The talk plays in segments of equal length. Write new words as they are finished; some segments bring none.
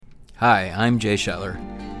Hi, I'm Jay Scheller.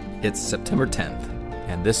 It's September 10th,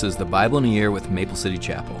 and this is the Bible in a Year with Maple City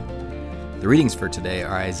Chapel. The readings for today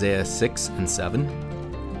are Isaiah 6 and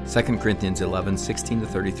 7, 2 Corinthians 11, 16 to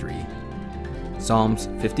 33, Psalms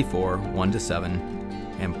 54, 1 to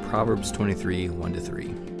 7, and Proverbs 23, 1 to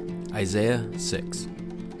 3. Isaiah 6.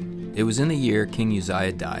 It was in the year King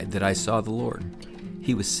Uzziah died that I saw the Lord.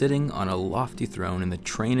 He was sitting on a lofty throne, and the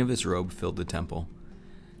train of his robe filled the temple.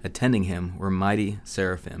 Attending him were mighty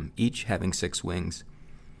seraphim, each having 6 wings.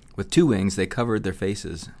 With 2 wings they covered their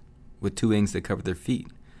faces, with 2 wings they covered their feet,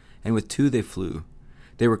 and with 2 they flew.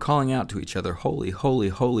 They were calling out to each other, Holy, holy,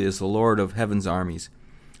 holy is the Lord of heaven's armies.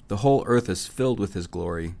 The whole earth is filled with his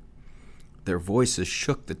glory. Their voices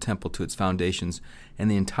shook the temple to its foundations, and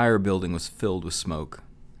the entire building was filled with smoke.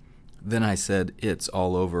 Then I said, It's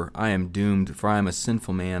all over. I am doomed, for I am a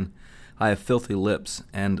sinful man. I have filthy lips,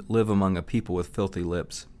 and live among a people with filthy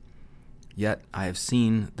lips. Yet I have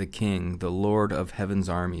seen the King, the Lord of heaven's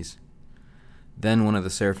armies. Then one of the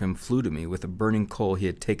seraphim flew to me with a burning coal he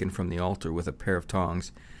had taken from the altar with a pair of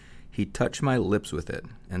tongs. He touched my lips with it,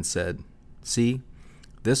 and said, See,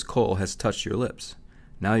 this coal has touched your lips.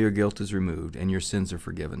 Now your guilt is removed, and your sins are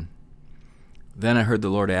forgiven. Then I heard the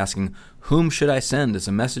Lord asking, Whom should I send as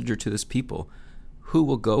a messenger to this people? Who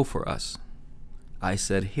will go for us? I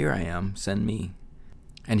said, Here I am, send me.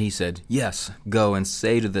 And he said, Yes, go and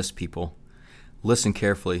say to this people, Listen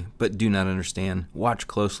carefully, but do not understand. Watch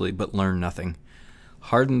closely, but learn nothing.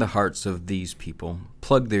 Harden the hearts of these people.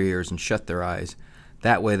 Plug their ears and shut their eyes.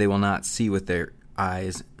 That way they will not see with their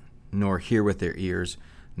eyes, nor hear with their ears,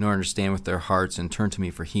 nor understand with their hearts, and turn to me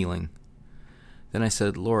for healing. Then I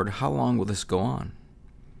said, Lord, how long will this go on?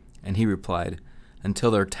 And he replied, Until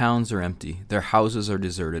their towns are empty, their houses are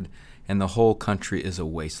deserted, and the whole country is a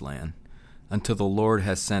wasteland. Until the Lord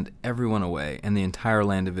has sent everyone away, and the entire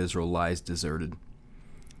land of Israel lies deserted.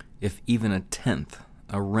 If even 1/10,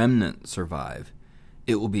 a remnant, survive,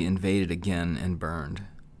 it will be invaded again and burned.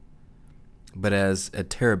 But as a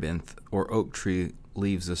terebinth or oak tree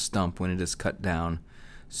leaves a stump when it is cut down,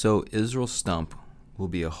 so Israel's stump will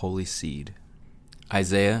be a holy seed.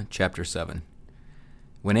 Isaiah chapter 7.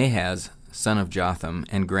 When Ahaz, son of Jotham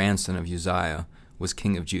and grandson of Uzziah, was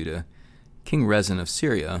king of Judah, King Rezin of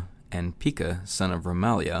Syria and Pekah, son of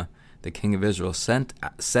Remaliah, the king of Israel, set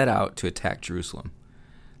out to attack Jerusalem.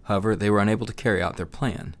 However, they were unable to carry out their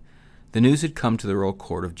plan. The news had come to the royal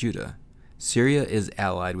court of Judah. Syria is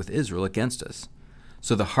allied with Israel against us.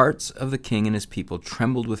 So the hearts of the king and his people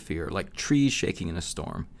trembled with fear, like trees shaking in a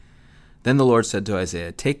storm. Then the Lord said to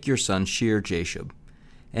Isaiah, Take your son Shear-Jashub,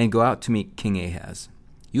 and go out to meet King Ahaz.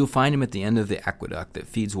 You will find him at the end of the aqueduct that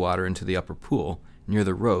feeds water into the upper pool, near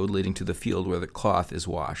the road leading to the field where the cloth is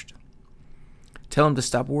washed. Tell him to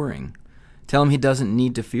stop worrying. Tell him he doesn't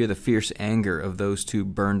need to fear the fierce anger of those 2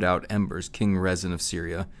 burned-out embers, King Rezin of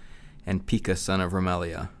Syria and Pekah, son of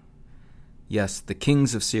Remaliah. Yes, the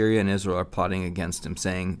kings of Syria and Israel are plotting against him,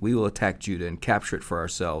 saying, We will attack Judah and capture it for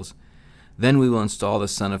ourselves. Then we will install the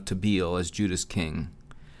son of Tabeel as Judah's king.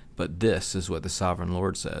 But this is what the sovereign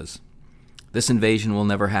Lord says. This invasion will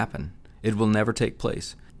never happen. It will never take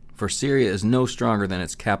place. For Syria is no stronger than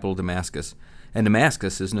its capital Damascus, and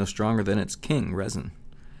Damascus is no stronger than its king Rezin.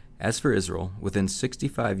 As for Israel, within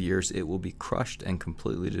 65 years it will be crushed and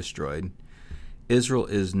completely destroyed. Israel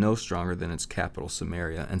is no stronger than its capital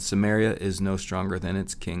Samaria, and Samaria is no stronger than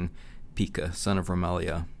its king Pekah, son of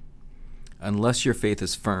Remaliah. Unless your faith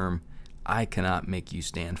is firm, I cannot make you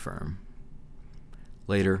stand firm.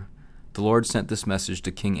 Later, the Lord sent this message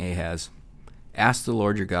to King Ahaz. Ask the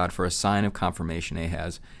Lord your God for a sign of confirmation,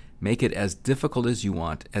 Ahaz. Make it as difficult as you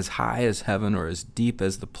want, as high as heaven or as deep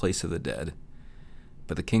as the place of the dead.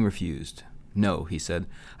 But the king refused. No, he said,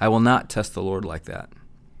 I will not test the Lord like that.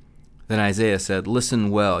 Then Isaiah said,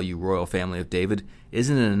 Listen well, you royal family of David.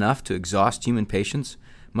 Isn't it enough to exhaust human patience?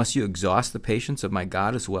 Must you exhaust the patience of my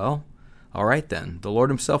God as well? All right then, the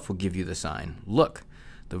Lord himself will give you the sign. Look,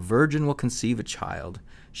 the virgin will conceive a child.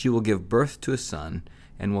 She will give birth to a son,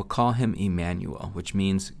 and will call him Emmanuel, which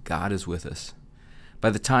means God is with us. By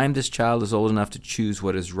the time this child is old enough to choose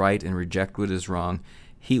what is right and reject what is wrong,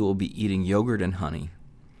 he will be eating yogurt and honey.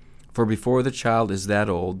 For before the child is that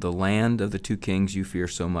old, the land of the 2 kings you fear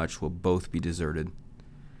so much will both be deserted.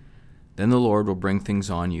 Then the Lord will bring things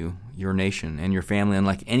on you, your nation, and your family,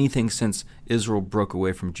 unlike anything since Israel broke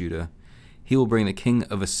away from Judah. He will bring the king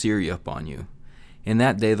of Assyria upon you. In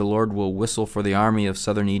that day the Lord will whistle for the army of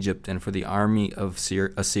southern Egypt and for the army of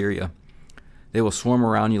Assyria. They will swarm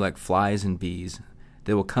around you like flies and bees.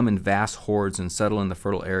 They will come in vast hordes and settle in the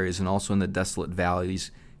fertile areas and also in the desolate valleys,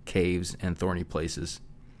 caves, and thorny places.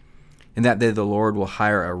 In that day the Lord will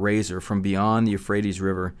hire a razor from beyond the Euphrates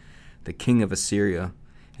River. the king of Assyria,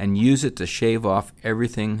 and use it to shave off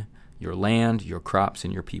everything, your land, your crops,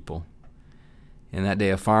 and your people. In that day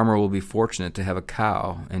a farmer will be fortunate to have a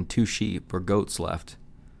cow and 2 sheep or goats left.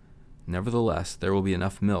 Nevertheless, there will be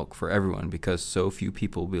enough milk for everyone because so few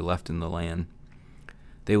people will be left in the land.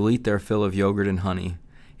 They will eat their fill of yogurt and honey.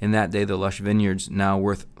 In that day the lush vineyards, now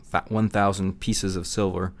worth 1,000 pieces of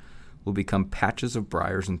silver, will become patches of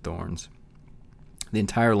briars and thorns. The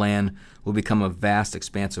entire land will become a vast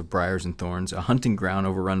expanse of briars and thorns, a hunting ground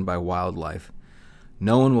overrun by wildlife.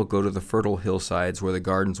 No one will go to the fertile hillsides where the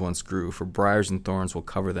gardens once grew, for briars and thorns will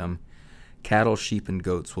cover them. Cattle, sheep, and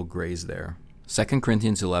goats will graze there. 2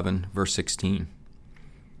 Corinthians 11, verse 16.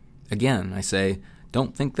 Again, I say,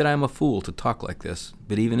 don't think that I am a fool to talk like this,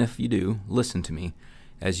 but even if you do, listen to me,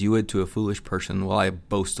 as you would to a foolish person, while I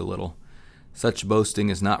boast a little. Such boasting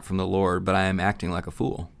is not from the Lord, but I am acting like a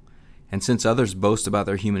fool. And since others boast about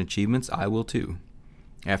their human achievements, I will too.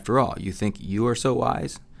 After all, you think you are so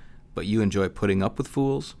wise, but you enjoy putting up with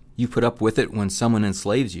fools? You put up with it when someone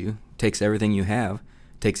enslaves you, takes everything you have,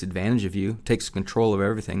 takes advantage of you, takes control of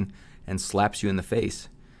everything, and slaps you in the face.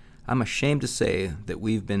 I'm ashamed to say that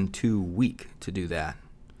we've been too weak to do that.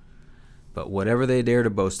 But whatever they dare to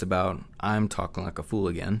boast about, I'm talking like a fool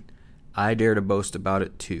again, I dare to boast about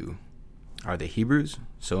it too. Are they Hebrews?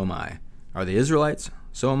 So am I. Are they Israelites?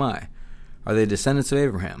 So am I. Are they descendants of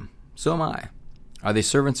Abraham? So am I. Are they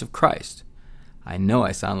servants of Christ? I know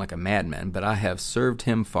I sound like a madman, but I have served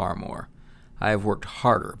him far more. I have worked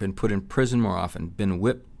harder, been put in prison more often, been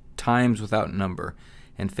whipped times without number,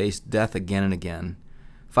 and faced death again and again.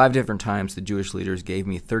 5 different times the Jewish leaders gave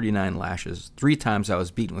me 39 lashes. 3 times I was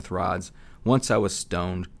beaten with rods. Once I was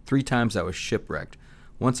stoned. 3 times I was shipwrecked.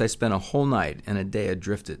 Once I spent a whole night and a day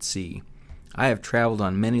adrift at sea. I have traveled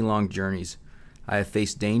on many long journeys. I have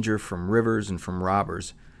faced danger from rivers and from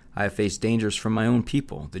robbers. I have faced dangers from my own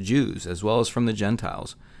people, the Jews, as well as from the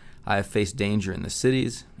Gentiles. I have faced danger in the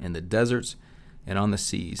cities, in the deserts, and on the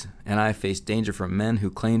seas, and I have faced danger from men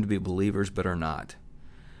who claim to be believers but are not.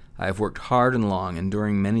 I have worked hard and long,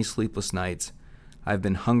 enduring many sleepless nights. I have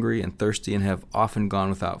been hungry and thirsty and have often gone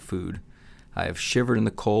without food. I have shivered in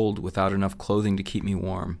the cold without enough clothing to keep me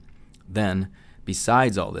warm. Then,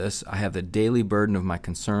 besides all this, I have the daily burden of my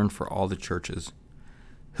concern for all the churches.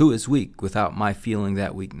 Who is weak without my feeling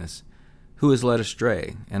that weakness? Who is led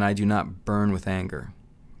astray, and I do not burn with anger?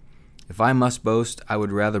 If I must boast, I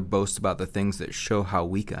would rather boast about the things that show how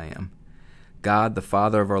weak I am. God, the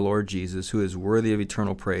Father of our Lord Jesus, who is worthy of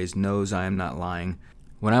eternal praise, knows I am not lying.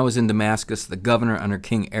 When I was in Damascus, the governor under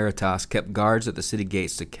King Aretas kept guards at the city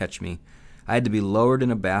gates to catch me. I had to be lowered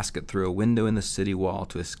in a basket through a window in the city wall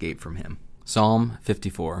to escape from him. Psalm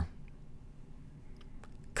 54.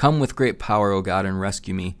 Come with great power, O God, and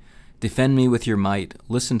rescue me. Defend me with your might.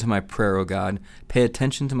 Listen to my prayer, O God. Pay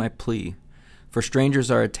attention to my plea. For strangers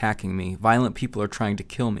are attacking me. Violent people are trying to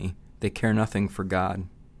kill me. They care nothing for God.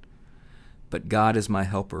 But God is my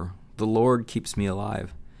helper. The Lord keeps me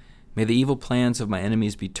alive. May the evil plans of my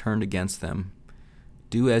enemies be turned against them.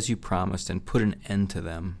 Do as you promised and put an end to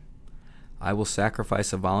them. I will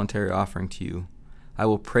sacrifice a voluntary offering to you. I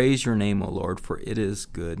will praise your name, O Lord, for it is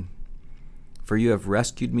good. For you have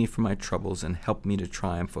rescued me from my troubles and helped me to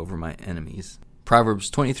triumph over my enemies. Proverbs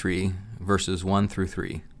 23, verses 1 through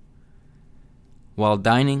 3. While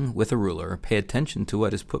dining with a ruler, pay attention to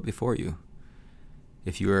what is put before you.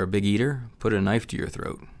 If you are a big eater, put a knife to your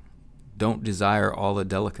throat. Don't desire all the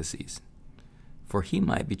delicacies, for he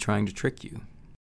might be trying to trick you.